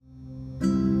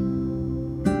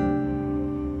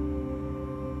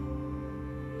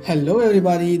Hello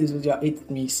everybody, this is your It's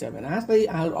Me 7. As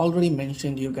I already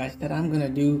mentioned you guys that I'm gonna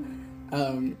do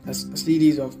a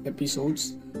series of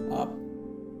episodes uh,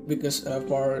 because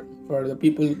for the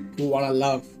people who wanna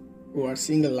love, who are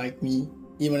single like me,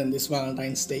 even in this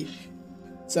Valentine's Day.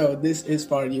 So this is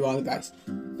for you all guys.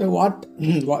 So what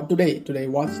what today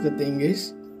what's the thing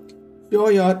is show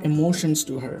your emotions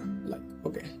to her. Like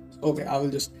okay, I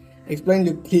will just explain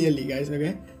you clearly, guys.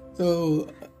 Okay, so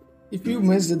if you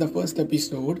missed the first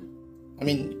episode, I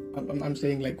mean, I'm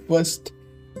saying like first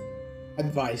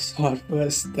advice or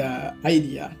first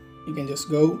idea, you can just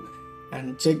go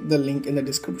and check the link in the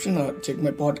description or check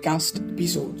my podcast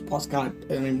episodes,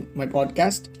 my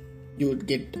podcast. You would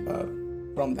get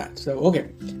from that. So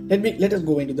okay, let us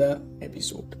go into the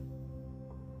episode.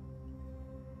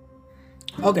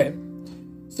 Okay,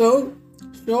 so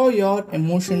show your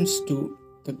emotions to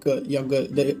your girl,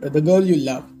 the girl you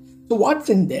love. So what's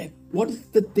in there? What is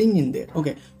the thing in there?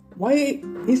 Okay, why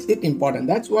is it important?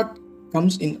 That's what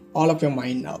comes in all of your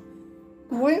mind now.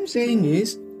 What I'm saying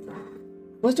is,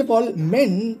 first of all,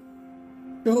 men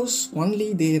shows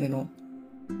only their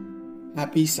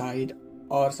happy side,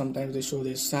 or sometimes they show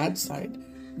their sad side,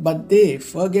 but they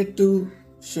forget to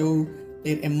show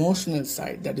their emotional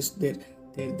side. That is their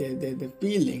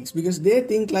feelings, because they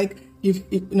think like if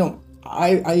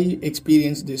I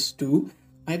experienced this too.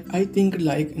 I think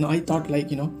like I thought like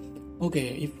okay,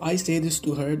 if I say this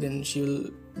to her, then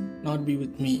she'll not be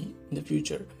with me in the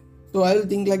future. So I'll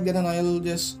think like that, and I'll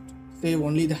just say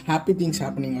only the happy things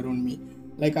happening around me.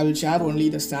 Like I will share only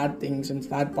the sad things and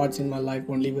sad parts in my life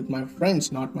only with my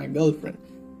friends, not my girlfriend.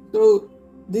 So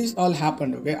this all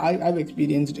happened. Okay, I've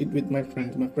experienced it with my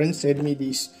friends. My friends said me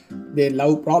these their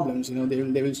love problems. They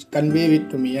will convey it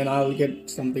to me, and I'll get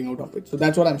something out of it. So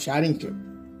that's what I'm sharing here.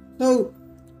 So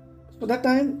that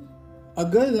time, a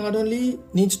girl not only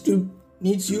needs you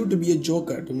to be a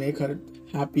joker to make her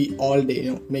happy all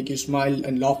day, make you smile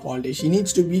and laugh all day. She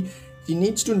needs to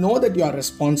know that you are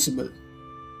responsible.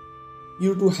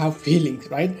 You to have feelings,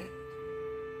 right?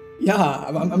 Yeah,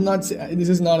 I'm not saying this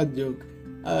is not a joke.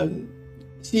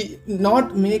 She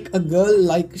not make a girl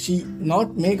like she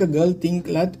not make a girl think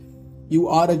that you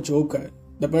are a joker,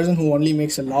 the person who only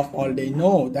makes a laugh all day.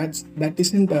 No, that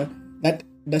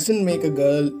doesn't make a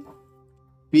girl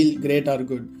feel great or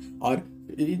good. Or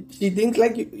she thinks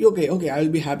like okay, I will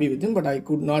be happy with him, but I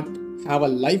could not have a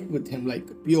life with him, like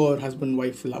pure husband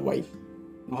wife life.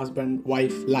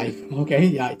 Okay,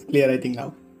 yeah, it's clear I think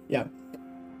now. Yeah,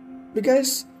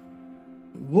 because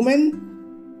women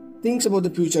thinks about the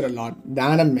future a lot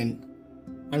than a men.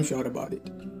 I'm sure about it.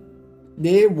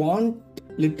 They want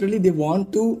literally they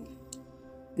want to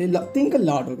think a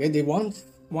lot. Okay, they wants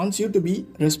you to be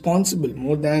responsible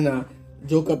more than a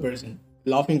joker person,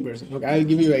 laughing person. Okay, I'll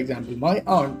give you an example. My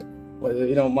aunt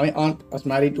was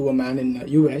married to a man in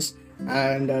US,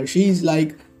 and she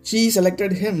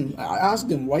selected him. I asked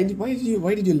him why did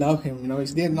you love him?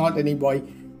 Is there not any boy,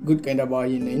 good kind of boy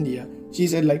in India? She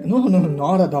said like no,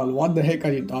 not at all. What the heck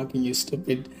are you talking, you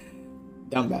stupid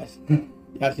dumbass?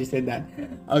 Yeah, she said that.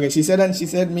 Okay, she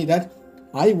said me that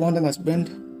I want an husband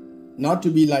not to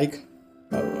be like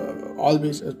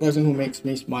always a person who makes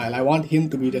me smile. I want him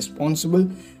to be responsible,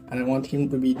 and I want him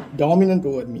to be dominant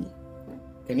over me.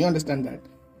 Can you understand that?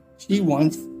 She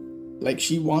wants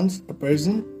a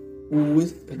person who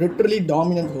is literally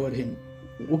dominant over him.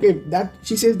 Okay, that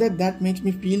she says that makes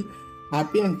me feel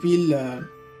happy and feel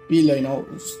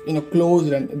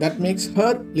closed, and that makes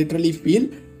her literally feel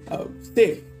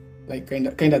safe, like kind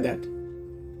of that.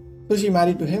 So she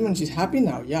married to him and she's happy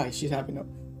now. Yeah, she's happy now.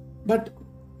 But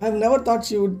I've never thought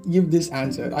she would give this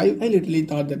answer. I literally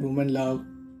thought that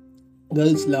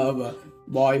girls love a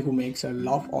boy who makes her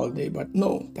laugh all day. But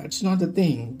no, that's not the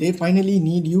thing. They finally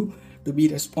need you to be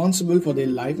responsible for their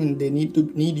life, and they need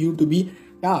you to be,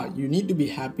 yeah, you need to be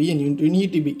happy and you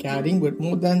need to be caring, but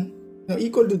more than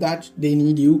equal to that, they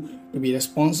need you to be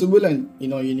responsible, and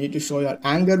you need to show your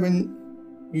anger when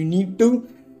you need to.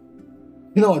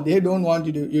 They don't want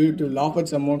you to laugh at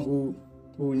someone who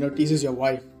teases your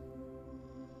wife.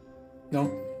 You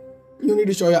need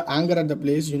to show your anger at the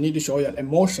place. You need to show your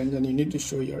emotions, and you need to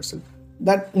show yourself.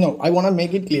 That I want to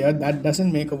make it clear that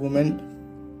doesn't make a woman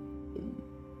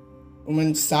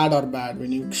sad or bad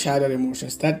when you share your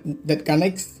emotions. That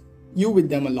connects you with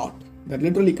them a lot. That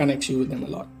literally connects you with them a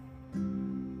lot.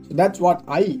 So that's what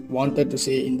I wanted to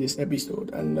say in this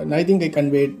episode, and I think I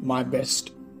conveyed my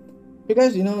best.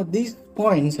 Because these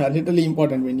points are literally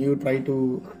important when you try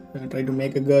to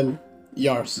make a girl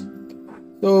yours.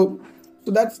 So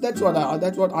that's what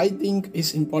I think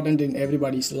is important in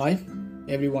everyone's life.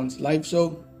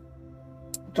 So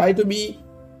try to be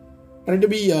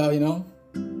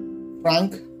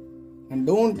frank, and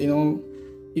don't,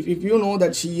 if you know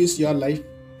that she is your life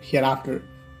hereafter,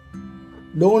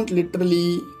 don't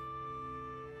literally,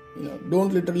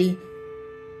 don't literally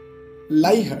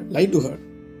lie to her.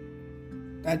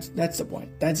 That's the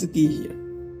point. That's the key here.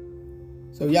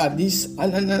 So yeah, these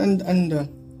and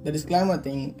the disclaimer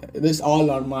thing. This all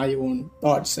are my own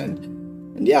thoughts,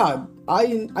 and yeah,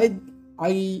 I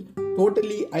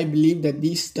totally I believe that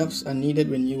these steps are needed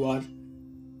when you are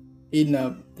in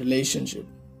a relationship.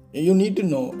 You need to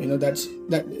know.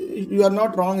 That you are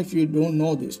not wrong if you don't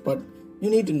know this, but you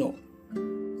need to know.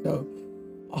 So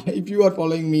if you are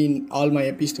following me in all my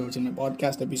episodes, in my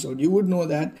podcast episode, you would know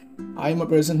that I'm a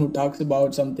person who talks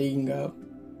about something,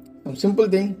 some simple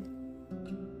thing,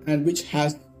 and which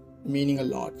has meaning a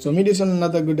lot. So meet you on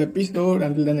another good episode.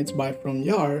 Until then, it's bye from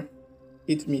your.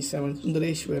 It's me, Seven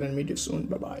Sundareshwar, and meet you soon.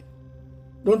 Bye bye.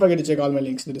 Don't forget to check all my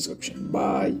links in the description.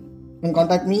 Bye. And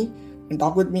contact me and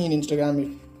talk with me in Instagram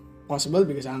if possible,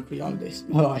 because I'm free all days.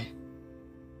 Bye bye.